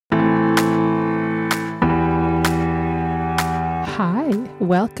Hi,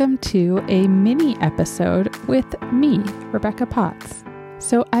 welcome to a mini episode with me, Rebecca Potts.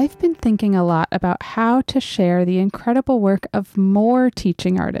 So I've been thinking a lot about how to share the incredible work of more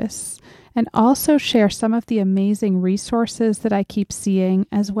teaching artists and also share some of the amazing resources that I keep seeing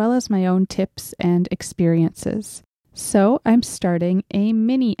as well as my own tips and experiences. So I'm starting a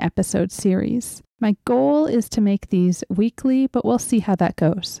mini episode series. My goal is to make these weekly, but we'll see how that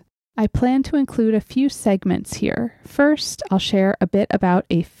goes. I plan to include a few segments here. First, I'll share a bit about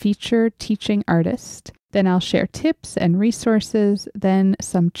a featured teaching artist. Then I'll share tips and resources, then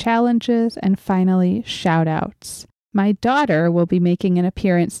some challenges, and finally, shout-outs. My daughter will be making an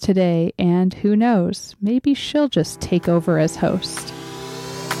appearance today, and who knows, maybe she'll just take over as host.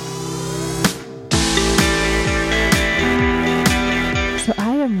 So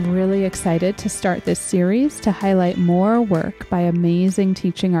I am really excited to start this series to highlight more work by amazing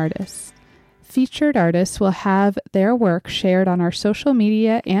teaching artists. Featured artists will have their work shared on our social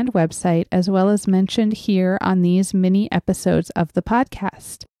media and website, as well as mentioned here on these mini episodes of the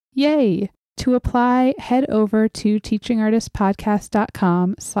podcast. Yay! To apply, head over to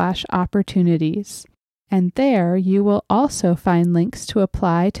teachingartistpodcast.com/opportunities. And there you will also find links to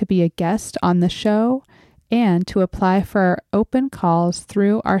apply to be a guest on the show and to apply for our open calls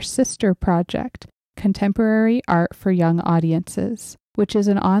through our sister project, Contemporary Art for Young Audiences, which is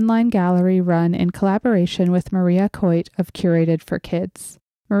an online gallery run in collaboration with Maria Coit of Curated for Kids.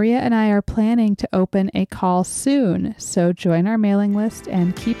 Maria and I are planning to open a call soon, so join our mailing list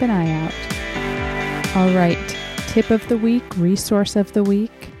and keep an eye out. All right, tip of the week, resource of the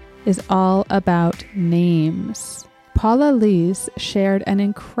week is all about names. Paula Lees shared an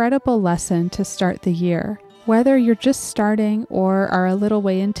incredible lesson to start the year. Whether you're just starting or are a little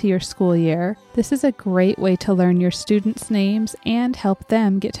way into your school year, this is a great way to learn your students' names and help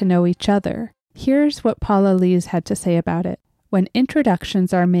them get to know each other. Here's what Paula Lees had to say about it. When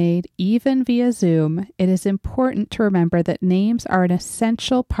introductions are made, even via Zoom, it is important to remember that names are an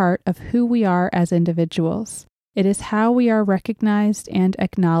essential part of who we are as individuals. It is how we are recognized and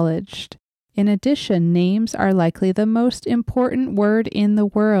acknowledged. In addition, names are likely the most important word in the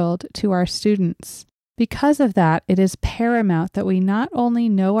world to our students. Because of that, it is paramount that we not only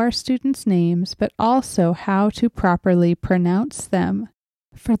know our students' names, but also how to properly pronounce them.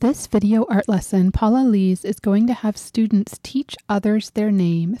 For this video art lesson, Paula Lees is going to have students teach others their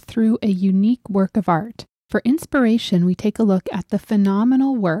name through a unique work of art. For inspiration, we take a look at the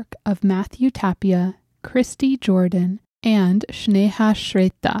phenomenal work of Matthew Tapia, Christy Jordan, and Sneha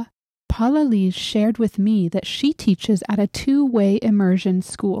Shrestha. Paula Lees shared with me that she teaches at a two-way immersion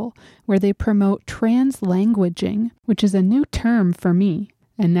school where they promote translanguaging, which is a new term for me.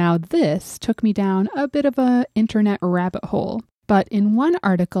 And now this took me down a bit of an internet rabbit hole. But in one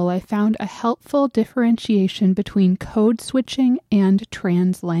article, I found a helpful differentiation between code switching and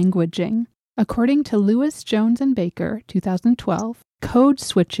translanguaging. According to Lewis, Jones, and Baker, 2012, code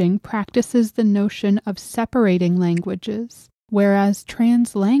switching practices the notion of separating languages, whereas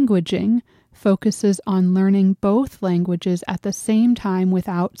translanguaging focuses on learning both languages at the same time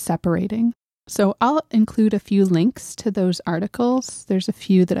without separating. So I'll include a few links to those articles. There's a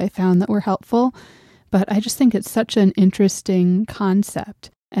few that I found that were helpful, but I just think it's such an interesting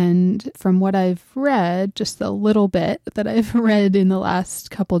concept. And from what I've read, just a little bit that I've read in the last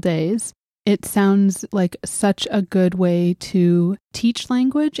couple days, it sounds like such a good way to teach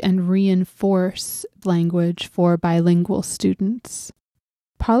language and reinforce language for bilingual students.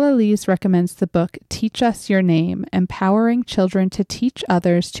 Paula Lees recommends the book Teach Us Your Name, Empowering Children to Teach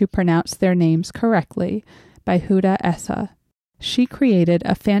Others to Pronounce Their Names Correctly by Huda Essa. She created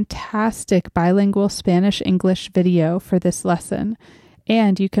a fantastic bilingual Spanish-English video for this lesson,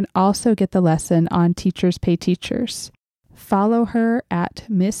 and you can also get the lesson on Teachers Pay Teachers. Follow her at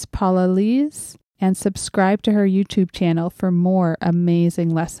Miss Paula Lees and subscribe to her YouTube channel for more amazing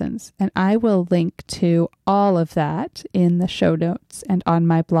lessons. And I will link to all of that in the show notes and on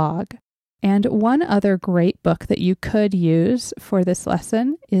my blog. And one other great book that you could use for this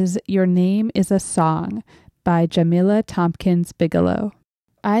lesson is Your Name is a Song by Jamila Tompkins Bigelow.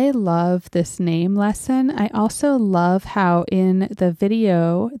 I love this name lesson. I also love how in the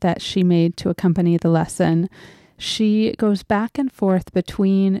video that she made to accompany the lesson, she goes back and forth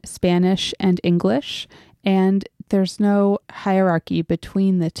between Spanish and English, and there's no hierarchy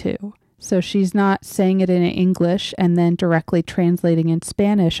between the two. So she's not saying it in English and then directly translating in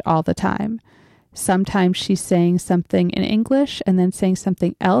Spanish all the time. Sometimes she's saying something in English and then saying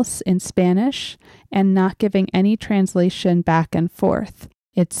something else in Spanish and not giving any translation back and forth.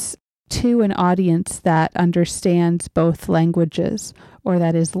 It's to an audience that understands both languages or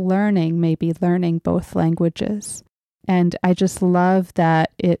that is learning both languages. And I just love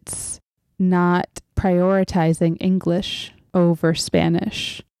that it's not prioritizing English over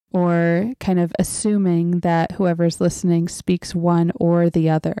Spanish or kind of assuming that whoever's listening speaks one or the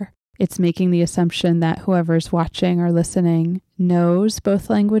other. It's making the assumption that whoever's watching or listening knows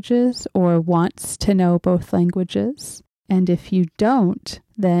both languages or wants to know both languages. And if you don't,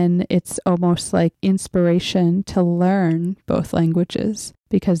 then it's almost like inspiration to learn both languages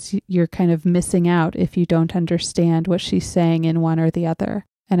because you're kind of missing out if you don't understand what she's saying in one or the other.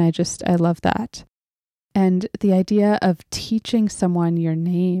 And I love that. And the idea of teaching someone your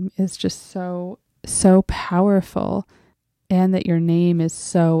name is just so powerful, and that your name is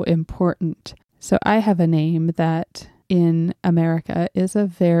so important. So I have a name that in America is a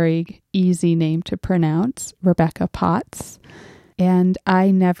very easy name to pronounce, Rebecca Potts. And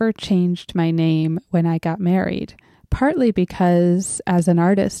I never changed my name when I got married, partly because as an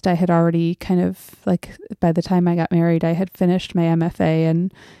artist, I had already kind of by the time I got married, I had finished my MFA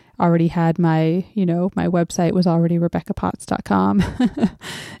and already had my website was already RebeccaPotts.com.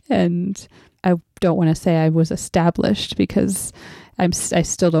 And I don't want to say I was established because I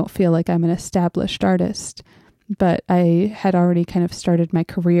still don't feel like I'm an established artist, but I had already kind of started my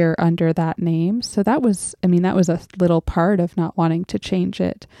career under that name. So that was a little part of not wanting to change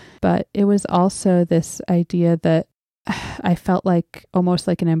it. But it was also this idea that I felt like almost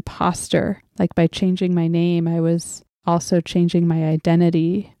like an imposter. Like by changing my name, I was also changing my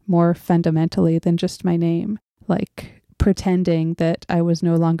identity more fundamentally than just my name. Like pretending that I was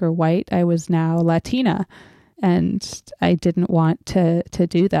no longer white, I was now Latina. And I didn't want to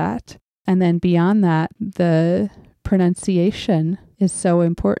do that. And then beyond that, the pronunciation is so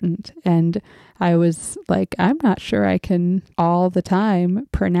important. And I was like, I'm not sure I can all the time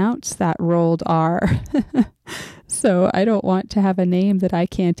pronounce that rolled R. So I don't want to have a name that I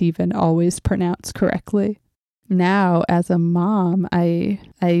can't even always pronounce correctly. Now, as a mom, I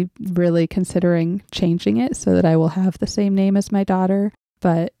really considering changing it so that I will have the same name as my daughter.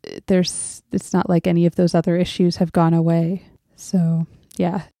 But it's not like any of those other issues have gone away. So,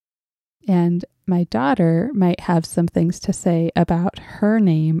 yeah. And my daughter might have some things to say about her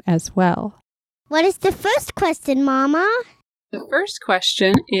name as well. What is the first question, Mama? The first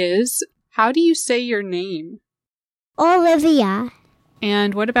question is, how do you say your name? Olivia.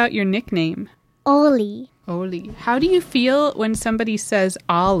 And what about your nickname? Oli. Oli. How do you feel when somebody says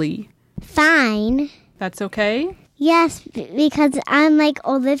Ollie? Fine. That's okay? Yes, because I'm like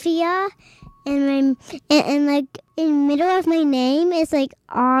Olivia, and like in the middle of my name is like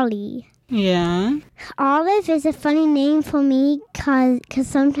Ollie. Yeah. Olive is a funny name for me because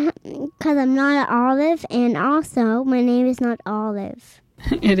I'm not an Olive, and also my name is not Olive.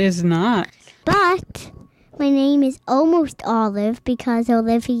 It is not. But my name is almost Olive because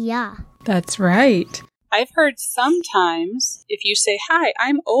Olivia. That's right. I've heard sometimes if you say, hi,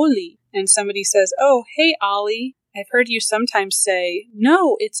 I'm Oli, and somebody says, oh, hey, Ollie, I've heard you sometimes say,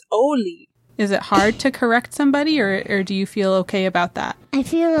 no, it's Oli. Is it hard to correct somebody, or do you feel okay about that? I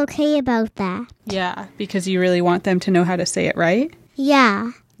feel okay about that. Yeah, because you really want them to know how to say it right?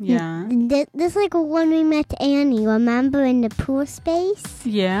 Yeah. Yeah. This like when we met Annie, remember, in the pool space?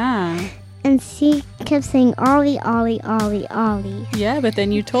 Yeah. And she kept saying, Ollie, Ollie, Ollie, Ollie. Yeah, but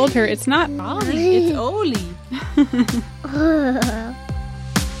then you told her, it's not Ollie, it's Oli.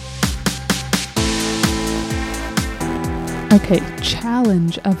 Okay,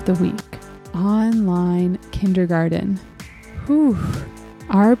 challenge of the week. Online kindergarten. Whew.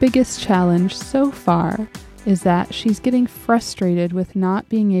 Our biggest challenge so far is that she's getting frustrated with not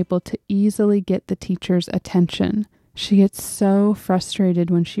being able to easily get the teacher's attention. She gets so frustrated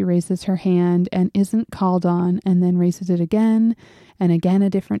when she raises her hand and isn't called on, and then raises it again, and again a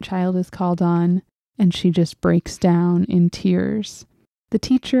different child is called on, and she just breaks down in tears. The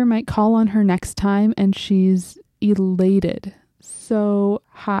teacher might call on her next time, and she's elated, so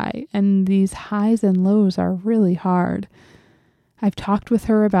high, and these highs and lows are really hard. I've talked with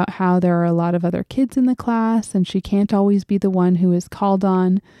her about how there are a lot of other kids in the class, and she can't always be the one who is called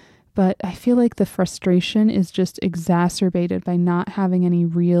on. But I feel like the frustration is just exacerbated by not having any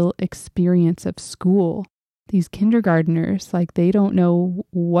real experience of school. These kindergartners, they don't know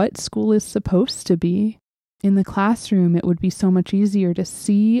what school is supposed to be. In the classroom, it would be so much easier to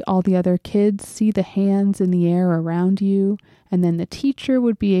see all the other kids, see the hands in the air around you, and then the teacher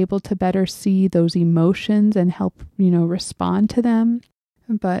would be able to better see those emotions and help, respond to them.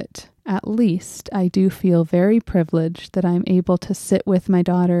 But at least I do feel very privileged that I'm able to sit with my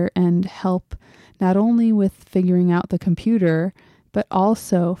daughter and help not only with figuring out the computer, but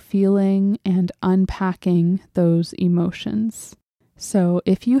also feeling and unpacking those emotions. So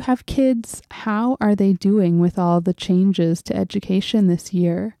if you have kids, how are they doing with all the changes to education this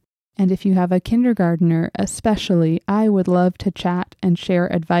year? And if you have a kindergartner, especially, I would love to chat and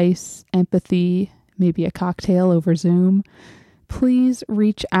share advice, empathy, maybe a cocktail over Zoom. Please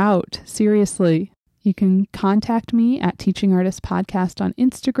reach out. Seriously. You can contact me at Teaching Artist Podcast on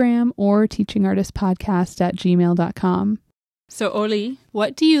Instagram or teachingartistpodcast@gmail.com. So, Oli,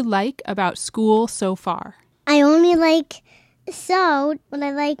 what do you like about school so far? I only like, what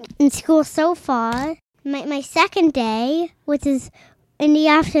I like in school so far, my second day, which is in the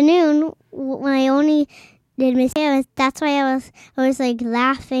afternoon, when I only did mistakes, that's why I was like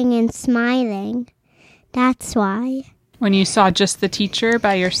laughing and smiling. That's why. When you saw just the teacher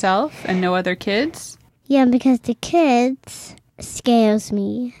by yourself and no other kids? Yeah, because the kids scares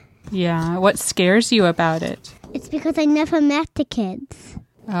me. Yeah, what scares you about it? It's because I never met the kids.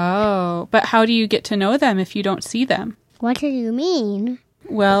 Oh, but how do you get to know them if you don't see them? What do you mean?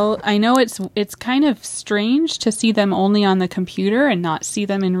 Well, I know it's kind of strange to see them only on the computer and not see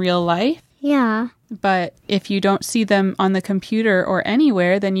them in real life. Yeah. But if you don't see them on the computer or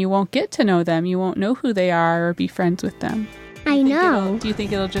anywhere, then you won't get to know them. You won't know who they are or be friends with them. I know. Do you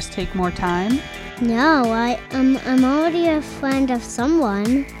think it'll just take more time? No, I'm already a friend of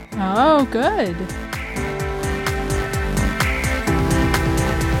someone. Oh, good.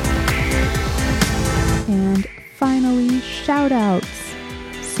 And finally, shout outs.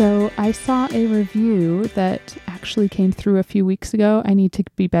 So I saw a review that actually came through a few weeks ago. I need to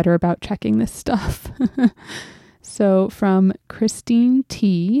be better about checking this stuff. So from Christine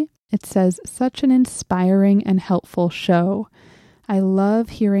T, it says, such an inspiring and helpful show. I love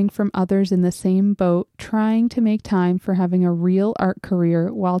hearing from others in the same boat, trying to make time for having a real art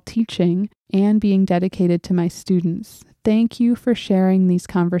career while teaching and being dedicated to my students. Thank you for sharing these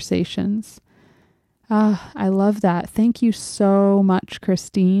conversations. I love that. Thank you so much,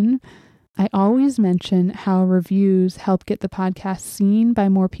 Christine. I always mention how reviews help get the podcast seen by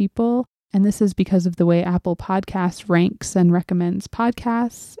more people, and this is because of the way Apple Podcasts ranks and recommends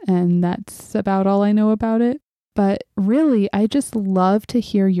podcasts, and that's about all I know about it. But really, I just love to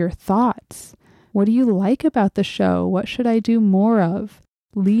hear your thoughts. What do you like about the show? What should I do more of?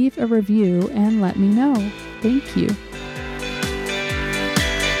 Leave a review and let me know. Thank you.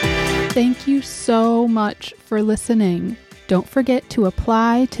 Thank you so much for listening. Don't forget to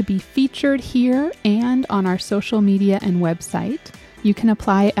apply to be featured here and on our social media and website. You can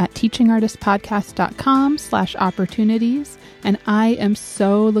apply at teachingartistpodcast.com/opportunities, and I am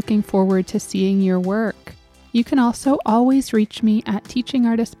so looking forward to seeing your work. You can also always reach me at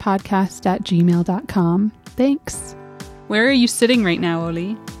teachingartistpodcast@gmail.com. Thanks. Where are you sitting right now,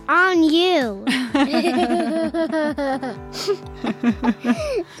 Oli? On you.